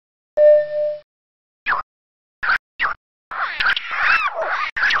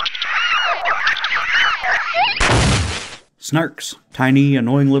Snarks. Tiny,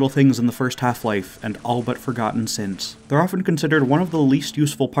 annoying little things in the first Half-Life, and all but forgotten since. They're often considered one of the least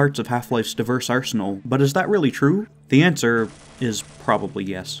useful parts of Half-Life's diverse arsenal, but is that really true? The answer is probably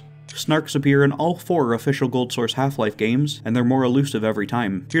yes. Snarks appear in all 4 official Gold Source Half-Life games, and they're more elusive every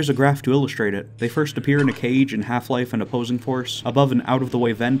time. Here's a graph to illustrate it. They first appear in a cage in Half-Life and Opposing Force, above an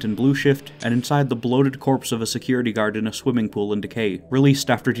out-of-the-way vent in Blue Shift, and inside the bloated corpse of a security guard in a swimming pool in Decay,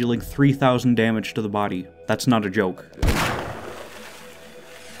 released after dealing 3,000 damage to the body. That's not a joke.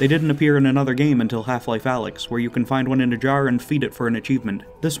 They didn't appear in another game until Half-Life Alyx, where you can find one in a jar and feed it for an achievement.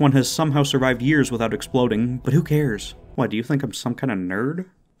 This one has somehow survived years without exploding, but who cares? What, do you think I'm some kind of nerd?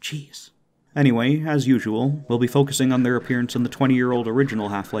 Jeez. Anyway, as usual, we'll be focusing on their appearance in the 20-year-old original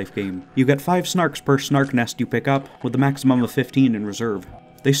Half-Life game. You get 5 Snarks per Snark nest you pick up, with a maximum of 15 in reserve.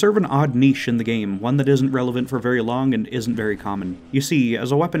 They serve an odd niche in the game, one that isn't relevant for very long and isn't very common. You see,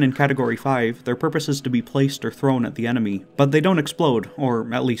 as a weapon in Category 5, their purpose is to be placed or thrown at the enemy, but they don't explode,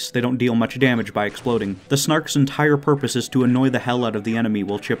 or at least they don't deal much damage by exploding. The Snark's entire purpose is to annoy the hell out of the enemy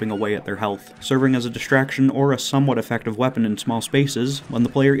while chipping away at their health, serving as a distraction or a somewhat effective weapon in small spaces when the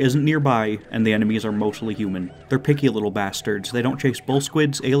player isn't nearby and the enemies are mostly human. They're picky little bastards. They don't chase bull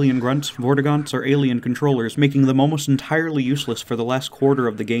squids, alien grunts, vortigaunts, or alien controllers, making them almost entirely useless for the last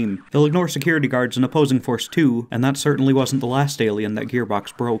quarter of the game. They'll ignore security guards in Opposing Force 2, and that certainly wasn't the last alien that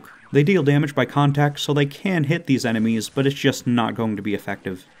Gearbox broke. They deal damage by contact, so they can hit these enemies, but it's just not going to be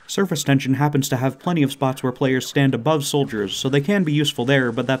effective. Surface tension happens to have plenty of spots where players stand above soldiers, so they can be useful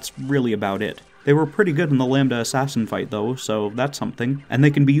there, but that's really about it. They were pretty good in the Lambda Assassin fight though, so that's something. And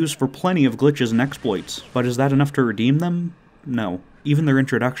they can be used for plenty of glitches and exploits, but is that enough to redeem them? No. Even their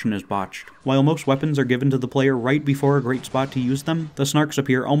introduction is botched. While most weapons are given to the player right before a great spot to use them, the Snarks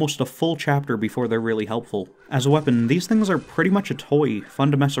appear almost a full chapter before they're really helpful. As a weapon, these things are pretty much a toy, fun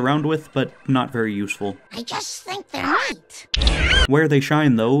to mess around with, but not very useful. I just think they're neat. Where they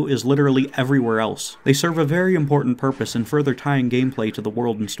shine, though, is literally everywhere else. They serve a very important purpose in further tying gameplay to the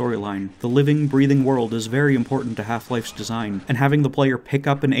world and storyline. The living, breathing world is very important to Half-Life's design, and having the player pick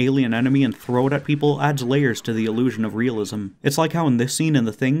up an alien enemy and throw it at people adds layers to the illusion of realism. It's like how in this scene in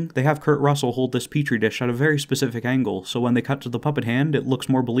The Thing, they have Kurt Russell hold this petri dish at a very specific angle, so when they cut to the puppet hand, it looks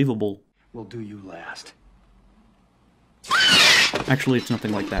more believable. We'll do you last. Actually, it's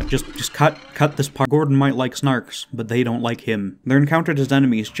nothing like that. Just cut this part. Gordon might like Snarks, but they don't like him. They're encountered as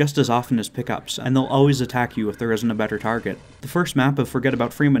enemies just as often as pickups, and they'll always attack you if there isn't a better target. The first map of Forget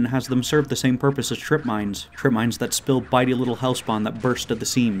About Freeman has them serve the same purpose as trip mines that spill bitey little hellspawn that burst at the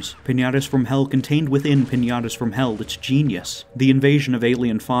seams. Pinatas from hell contained within pinatas from hell. It's genius. The invasion of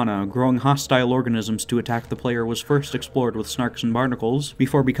alien fauna, growing hostile organisms to attack the player, was first explored with Snarks and Barnacles,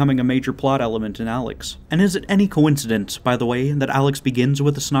 before becoming a major plot element in Alyx. And is it any coincidence, by the way, that Alyx begins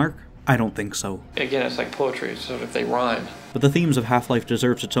with a Snark? I don't think so. Again, it's like poetry, so if they rhyme. But the themes of Half-Life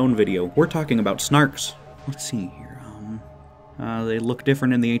deserves its own video. We're talking about Snarks. Let's see here, they look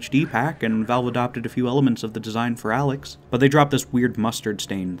different in the HD pack, and Valve adopted a few elements of the design for Alyx, but they dropped this weird mustard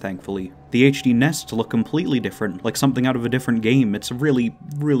stain, thankfully. The HD nests look completely different, like something out of a different game. It's really,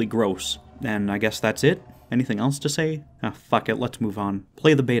 really gross. And I guess that's it? Anything else to say? Ah, fuck it, let's move on.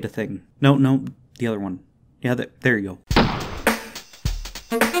 Play the beta thing. No, the other one. Yeah, there you go.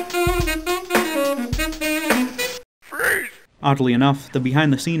 Oddly enough, the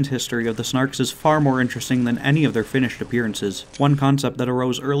behind-the-scenes history of the Snarks is far more interesting than any of their finished appearances. One concept that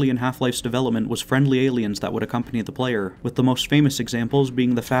arose early in Half-Life's development was friendly aliens that would accompany the player, with the most famous examples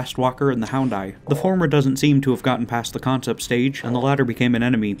being the Fast Walker and the Hound Eye. The former doesn't seem to have gotten past the concept stage, and the latter became an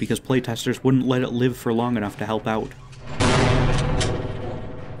enemy because playtesters wouldn't let it live for long enough to help out.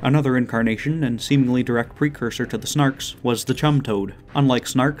 Another incarnation, and seemingly direct precursor to the Snarks, was the Chum Toad. Unlike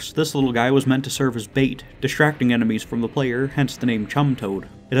Snarks, this little guy was meant to serve as bait, distracting enemies from the player, hence the name Chum Toad.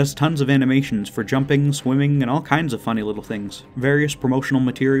 It has tons of animations for jumping, swimming, and all kinds of funny little things. Various promotional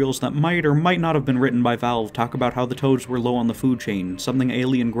materials that might or might not have been written by Valve talk about how the toads were low on the food chain, something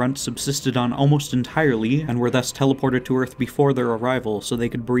alien grunts subsisted on almost entirely, and were thus teleported to Earth before their arrival so they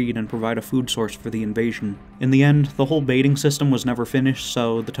could breed and provide a food source for the invasion. In the end, the whole baiting system was never finished,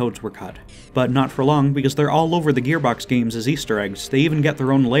 so the toads were cut. But not for long, because they're all over the Gearbox games as Easter eggs. They even get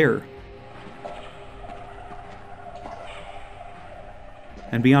their own lair.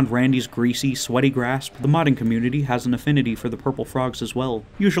 And beyond Randy's greasy, sweaty grasp, the modding community has an affinity for the purple frogs as well.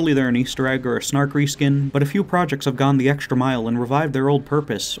 Usually they're an Easter egg or a Snark reskin, but a few projects have gone the extra mile and revived their old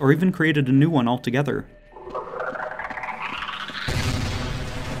purpose, or even created a new one altogether.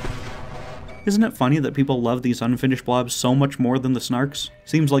 Isn't it funny that people love these unfinished blobs so much more than the Snarks?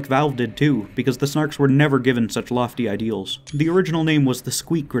 Seems like Valve did too, because the Snarks were never given such lofty ideals. The original name was the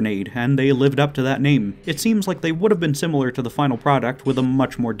Squeak Grenade, and they lived up to that name. It seems like they would have been similar to the final product with a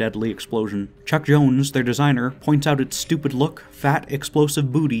much more deadly explosion. Chuck Jones, their designer, points out its stupid look, fat,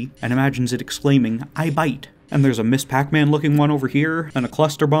 explosive booty, and imagines it exclaiming, "I bite." And there's a Miss Pac-Man looking one over here, and a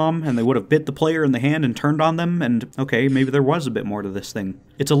cluster bomb, and they would have bit the player in the hand and turned on them, and okay, maybe there was a bit more to this thing.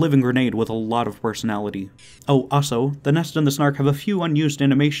 It's a living grenade with a lot of personality. Oh, also, the Nest and the Snark have a few unused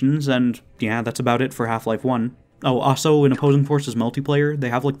animations, and yeah, that's about it for Half-Life 1. Oh, also, in Opposing Forces multiplayer, they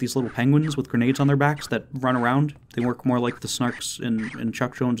have like these little penguins with grenades on their backs that run around. They work more like the Snarks in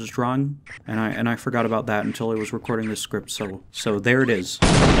Chuck Jones's drawing, and I forgot about that until I was recording this script, so there it is.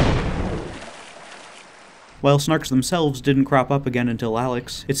 While Snarks themselves didn't crop up again until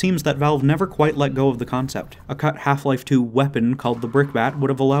Alyx, it seems that Valve never quite let go of the concept. A cut Half-Life 2 weapon called the Brickbat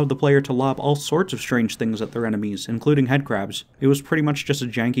would have allowed the player to lob all sorts of strange things at their enemies, including headcrabs. It was pretty much just a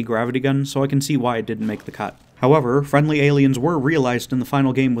janky gravity gun, so I can see why it didn't make the cut. However, friendly aliens were realized in the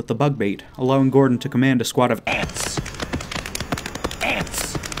final game with the bug bait, allowing Gordon to command a squad of ants.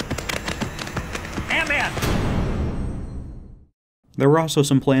 There were also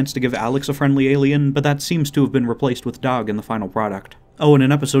some plans to give Alyx a friendly alien, but that seems to have been replaced with Dog in the final product. Oh, and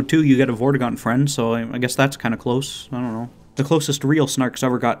in Episode 2 you get a Vortigaunt friend, so I guess that's kinda close. I don't know. The closest real Snarks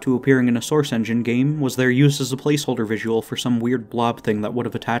ever got to appearing in a Source Engine game was their use as a placeholder visual for some weird blob thing that would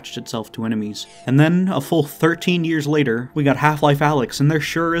have attached itself to enemies. And then, a full 13 years later, we got Half-Life Alyx, and there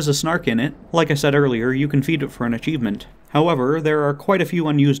sure is a Snark in it. Like I said earlier, you can feed it for an achievement. However, there are quite a few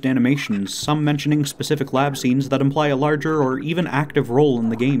unused animations, some mentioning specific lab scenes that imply a larger or even active role in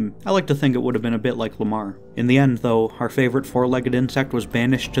the game. I like to think it would have been a bit like Lamar. In the end, though, our favorite four-legged insect was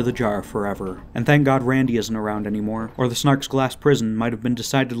banished to the jar forever. And thank God Randy isn't around anymore, or the Snark's glass prison might have been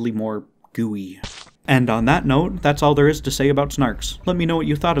decidedly more gooey. And on that note, that's all there is to say about Snarks. Let me know what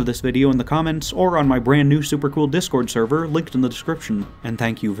you thought of this video in the comments, or on my brand new super cool Discord server, linked in the description. And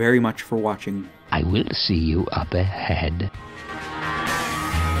thank you very much for watching. I will see you up ahead.